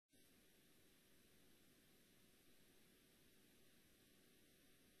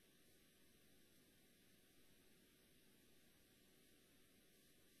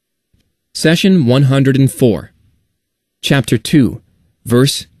Session 104, Chapter 2,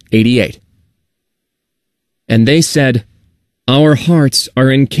 Verse 88. And they said, Our hearts are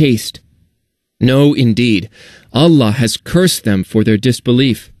encased. No, indeed, Allah has cursed them for their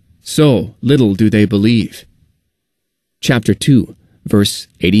disbelief, so little do they believe. Chapter 2, Verse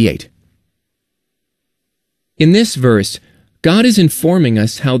 88. In this verse, God is informing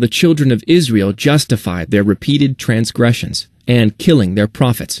us how the children of Israel justified their repeated transgressions and killing their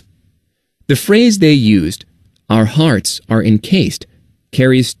prophets. The phrase they used, our hearts are encased,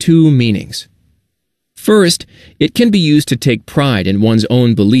 carries two meanings. First, it can be used to take pride in one's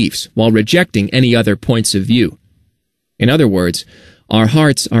own beliefs while rejecting any other points of view. In other words, our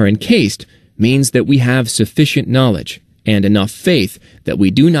hearts are encased means that we have sufficient knowledge and enough faith that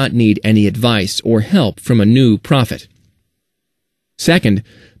we do not need any advice or help from a new prophet. Second,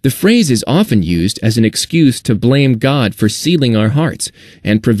 the phrase is often used as an excuse to blame God for sealing our hearts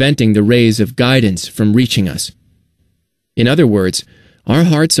and preventing the rays of guidance from reaching us. In other words, our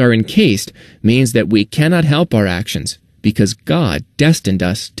hearts are encased means that we cannot help our actions because God destined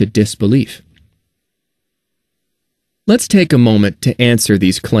us to disbelief. Let's take a moment to answer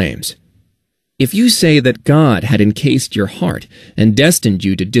these claims. If you say that God had encased your heart and destined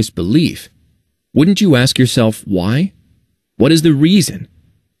you to disbelief, wouldn't you ask yourself why? What is the reason?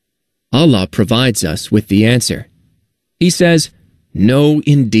 Allah provides us with the answer. He says, No,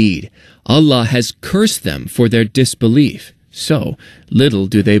 indeed, Allah has cursed them for their disbelief, so little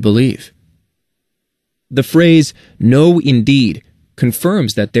do they believe. The phrase, no, indeed,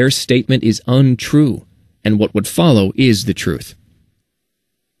 confirms that their statement is untrue, and what would follow is the truth.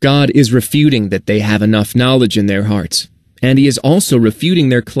 God is refuting that they have enough knowledge in their hearts, and He is also refuting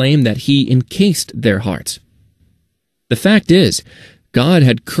their claim that He encased their hearts. The fact is, God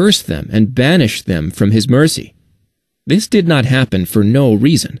had cursed them and banished them from His mercy. This did not happen for no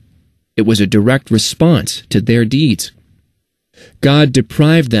reason. It was a direct response to their deeds. God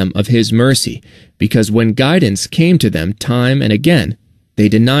deprived them of His mercy because when guidance came to them time and again, they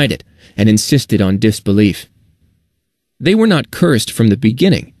denied it and insisted on disbelief. They were not cursed from the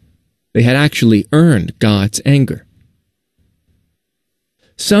beginning. They had actually earned God's anger.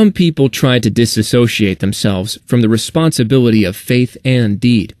 Some people try to disassociate themselves from the responsibility of faith and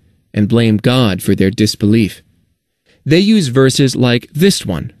deed and blame God for their disbelief. They use verses like this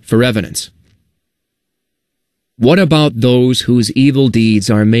one for evidence. What about those whose evil deeds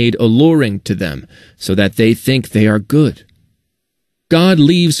are made alluring to them so that they think they are good? God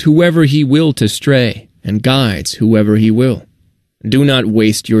leaves whoever He will to stray and guides whoever He will. Do not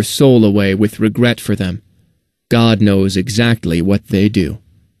waste your soul away with regret for them. God knows exactly what they do.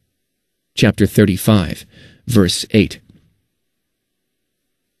 Chapter 35, verse 8.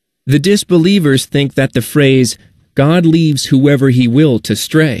 The disbelievers think that the phrase, God leaves whoever He will to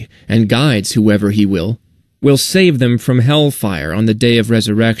stray and guides whoever He will save them from hellfire on the day of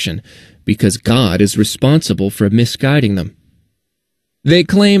resurrection because God is responsible for misguiding them. They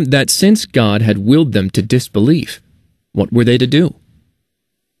claim that since God had willed them to disbelief, what were they to do?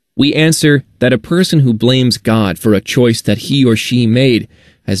 We answer that a person who blames God for a choice that he or she made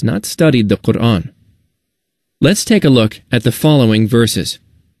has not studied the Quran. Let's take a look at the following verses.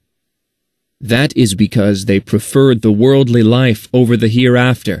 That is because they preferred the worldly life over the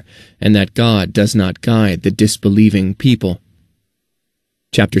hereafter, and that God does not guide the disbelieving people.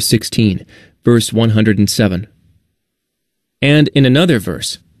 Chapter 16, verse 107. And in another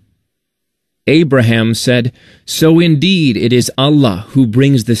verse, Abraham said, So indeed it is Allah who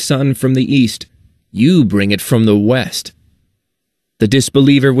brings the sun from the east, you bring it from the west. The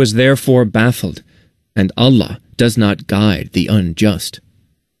disbeliever was therefore baffled, and Allah does not guide the unjust.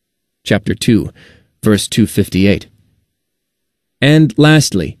 Chapter 2, verse 258. And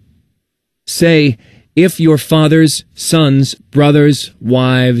lastly, say, if your fathers, sons, brothers,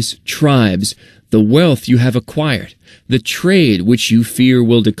 wives, tribes, the wealth you have acquired, the trade which you fear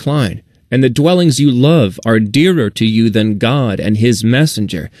will decline, and the dwellings you love are dearer to you than God and His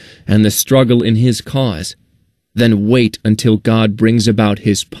messenger, and the struggle in His cause, then wait until God brings about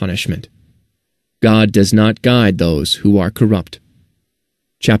His punishment. God does not guide those who are corrupt.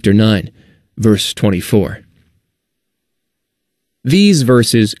 Chapter 9, verse 24. These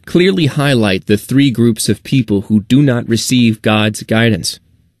verses clearly highlight the three groups of people who do not receive God's guidance: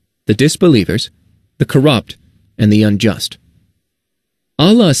 the disbelievers, the corrupt, and the unjust.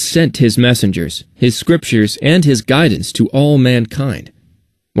 Allah sent His messengers, His scriptures, and His guidance to all mankind.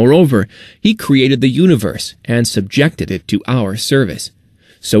 Moreover, He created the universe and subjected it to our service,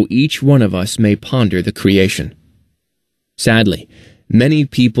 so each one of us may ponder the creation. Sadly, many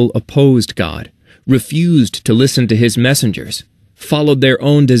people opposed God, refused to listen to His messengers, followed their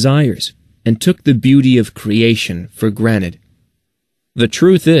own desires, and took the beauty of creation for granted. The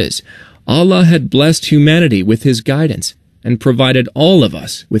truth is, Allah had blessed humanity with His guidance and provided all of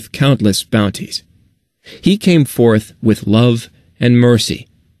us with countless bounties. He came forth with love and mercy.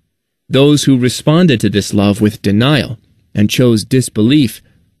 Those who responded to this love with denial and chose disbelief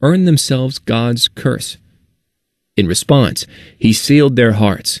earned themselves God's curse. In response, He sealed their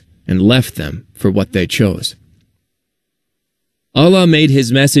hearts and left them for what they chose. Allah made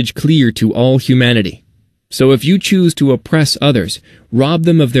His message clear to all humanity. So if you choose to oppress others, rob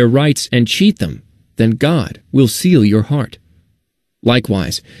them of their rights, and cheat them, then God will seal your heart.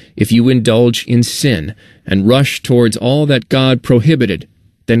 Likewise, if you indulge in sin and rush towards all that God prohibited,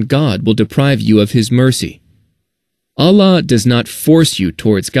 then God will deprive you of His mercy. Allah does not force you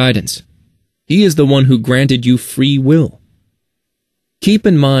towards guidance. He is the one who granted you free will. Keep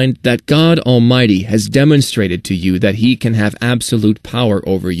in mind that God Almighty has demonstrated to you that He can have absolute power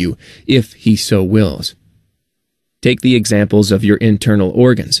over you if He so wills. Take the examples of your internal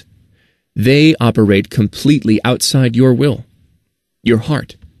organs. They operate completely outside your will. Your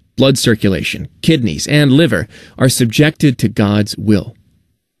heart, blood circulation, kidneys, and liver are subjected to God's will.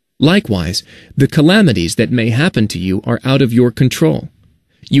 Likewise, the calamities that may happen to you are out of your control.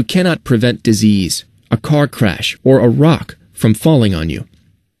 You cannot prevent disease, a car crash, or a rock from falling on you.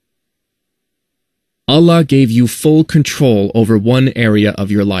 Allah gave you full control over one area of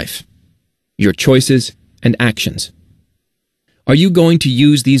your life, your choices and actions. Are you going to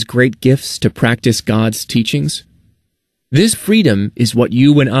use these great gifts to practice God's teachings? This freedom is what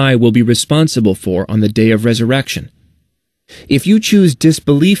you and I will be responsible for on the day of resurrection. If you choose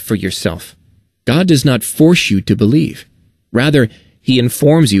disbelief for yourself, God does not force you to believe. Rather, He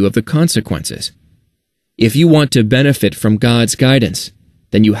informs you of the consequences. If you want to benefit from God's guidance,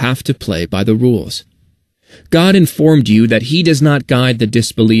 then you have to play by the rules. God informed you that He does not guide the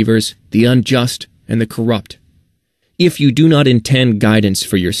disbelievers, the unjust, and the corrupt. If you do not intend guidance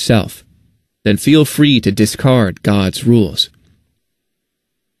for yourself, then feel free to discard God's rules.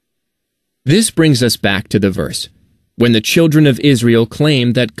 This brings us back to the verse, when the children of Israel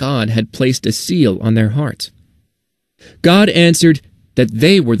claimed that God had placed a seal on their hearts. God answered that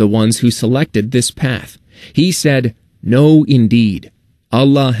they were the ones who selected this path. He said, "No, indeed,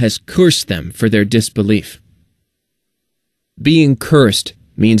 Allah has cursed them for their disbelief." Being cursed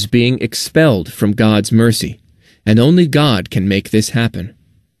means being expelled from God's mercy, and only God can make this happen.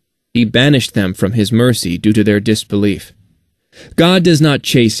 He banished them from His mercy due to their disbelief. God does not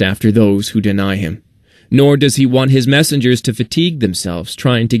chase after those who deny Him, nor does He want His messengers to fatigue themselves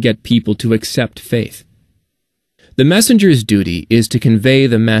trying to get people to accept faith. The messenger's duty is to convey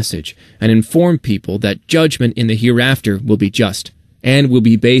the message and inform people that judgment in the hereafter will be just and will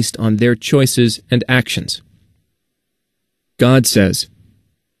be based on their choices and actions. God says,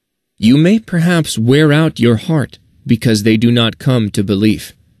 "You may perhaps wear out your heart because they do not come to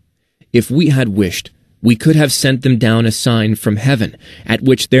belief. If we had wished, we could have sent them down a sign from heaven at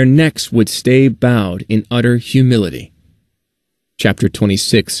which their necks would stay bowed in utter humility." Chapter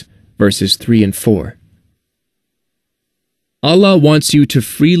 26, verses 3 and 4. Allah wants you to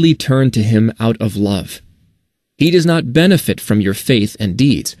freely turn to Him out of love. He does not benefit from your faith and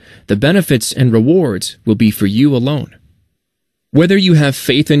deeds. The benefits and rewards will be for you alone. Whether you have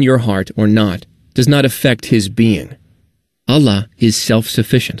faith in your heart or not does not affect His being. Allah is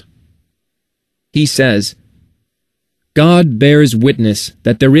self-sufficient. He says, "God bears witness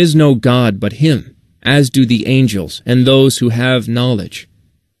that there is no God but Him, as do the angels and those who have knowledge.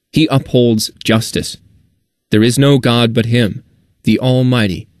 He upholds justice. There is no God but Him, the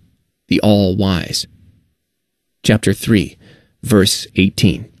Almighty, the All-Wise." Chapter 3, verse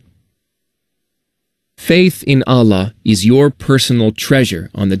 18. Faith in Allah is your personal treasure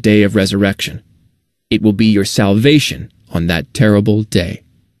on the day of resurrection. It will be your salvation on that terrible day.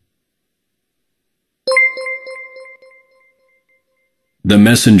 The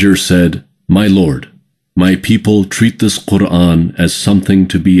messenger said, "My Lord, my people treat this Quran as something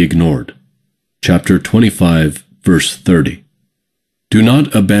to be ignored." Chapter 25, verse 30. Do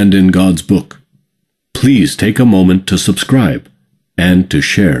not abandon God's book. Please take a moment to subscribe and to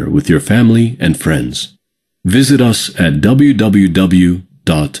share with your family and friends. Visit us at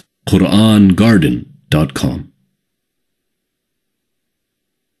www.QURANGARDEN.com.